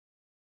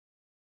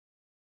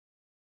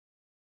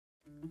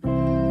The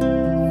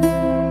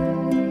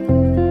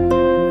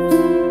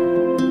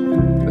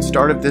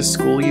start of this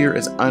school year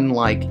is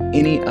unlike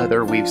any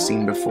other we've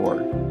seen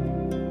before.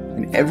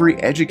 And every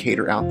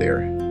educator out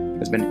there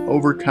has been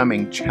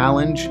overcoming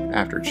challenge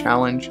after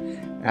challenge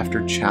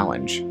after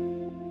challenge.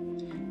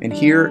 And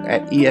here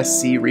at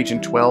ESC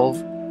Region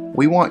 12,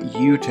 we want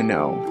you to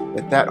know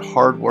that that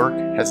hard work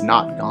has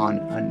not gone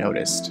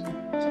unnoticed.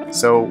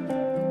 So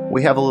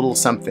we have a little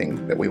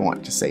something that we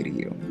want to say to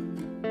you.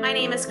 My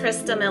name is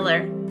Krista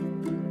Miller.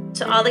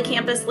 To all the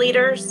campus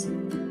leaders,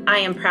 I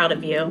am proud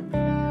of you.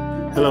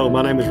 Hello,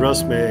 my name is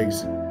Russ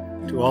Meggs.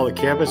 To all the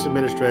campus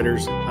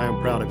administrators, I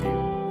am proud of you.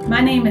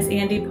 My name is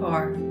Andy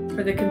Parr.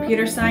 For the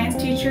computer science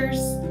teachers,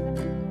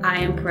 I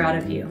am proud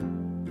of you.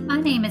 My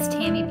name is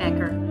Tammy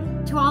Becker.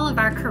 To all of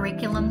our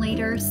curriculum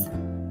leaders,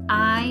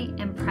 I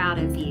am proud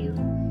of you.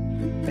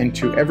 And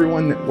to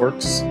everyone that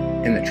works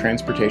in the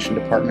transportation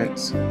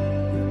departments,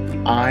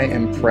 I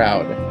am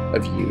proud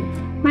of you.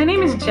 My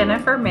name is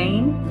Jennifer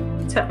Main.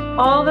 To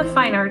all the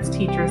fine arts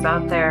teachers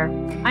out there,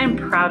 I am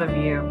proud of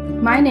you.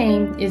 My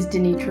name is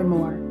Denitra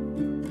Moore.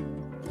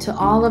 To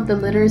all of the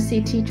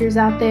literacy teachers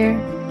out there,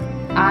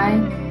 I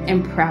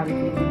am proud of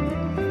you.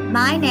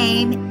 My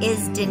name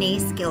is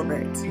Denise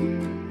Gilbert.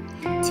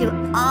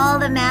 To all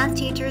the math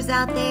teachers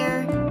out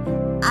there,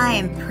 I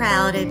am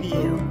proud of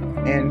you.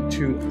 And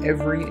to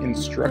every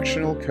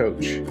instructional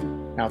coach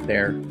out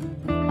there,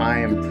 I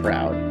am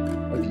proud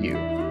of you.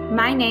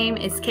 My name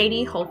is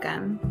Katie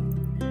Holcomb.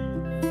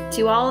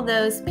 To all of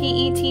those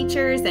PE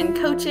teachers and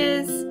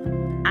coaches,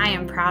 I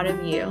am proud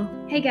of you.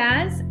 Hey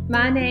guys,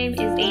 my name is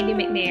Andy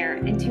McNair,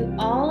 and to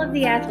all of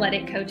the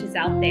athletic coaches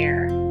out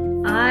there,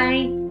 I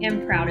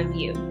am proud of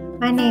you.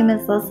 My name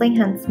is Leslie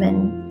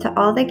Huntsman. To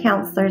all the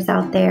counselors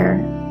out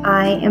there,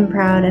 I am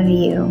proud of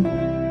you.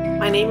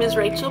 My name is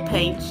Rachel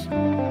Page.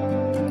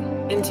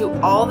 And to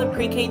all the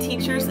pre-K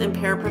teachers and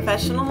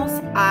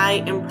paraprofessionals,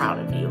 I am proud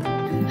of you.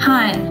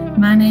 Hi,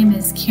 my name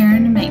is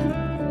Karen Maiden.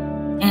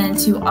 And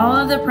to all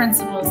of the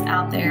principals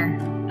out there,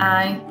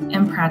 I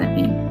am proud of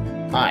you.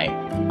 Hi,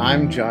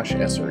 I'm Josh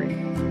Essery.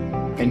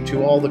 And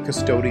to all the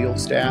custodial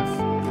staff,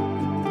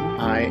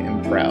 I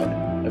am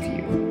proud of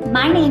you.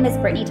 My name is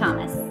Brittany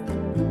Thomas.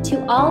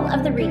 To all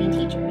of the reading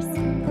teachers,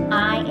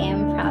 I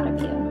am proud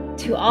of you.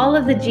 To all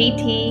of the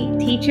GT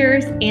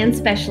teachers and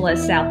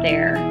specialists out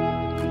there,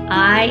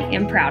 I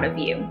am proud of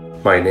you.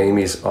 My name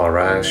is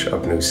Arash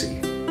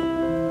Abnusi.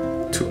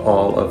 To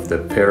all of the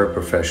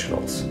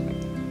paraprofessionals,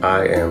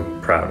 I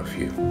am proud of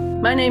you.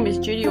 My name is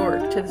Judy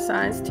Ork. To the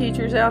science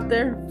teachers out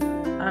there,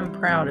 I'm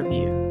proud of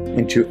you.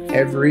 And to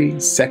every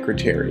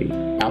secretary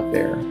out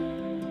there,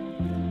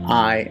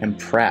 I am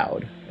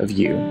proud of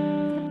you.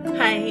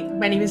 Hi,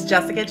 my name is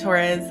Jessica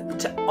Torres.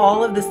 To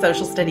all of the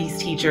social studies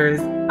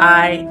teachers,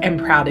 I am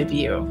proud of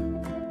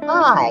you.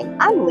 Hi,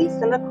 I'm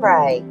Lisa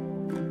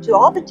McCrae. To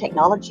all the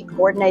technology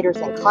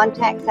coordinators and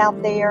contacts out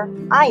there,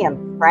 I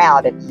am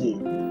proud of you.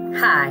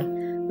 Hi,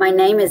 my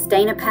name is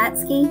Dana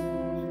Patsky,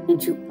 and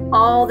to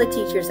all the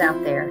teachers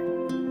out there,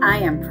 I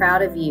am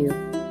proud of you.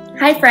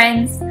 Hi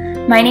friends,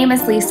 my name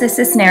is Lisa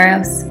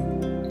Cisneros.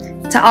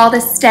 To all the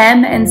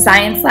STEM and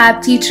science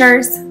lab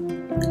teachers,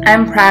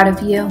 I'm proud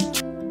of you.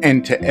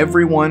 And to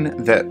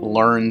everyone that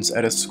learns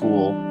at a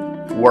school,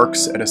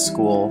 works at a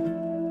school,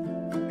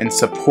 and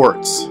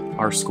supports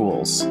our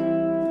schools,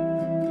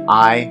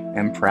 I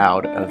am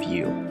proud of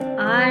you.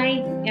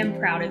 I am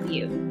proud of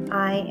you.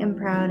 I am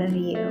proud of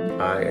you.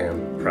 I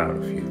am proud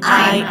of you.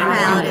 I am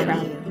proud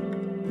of you.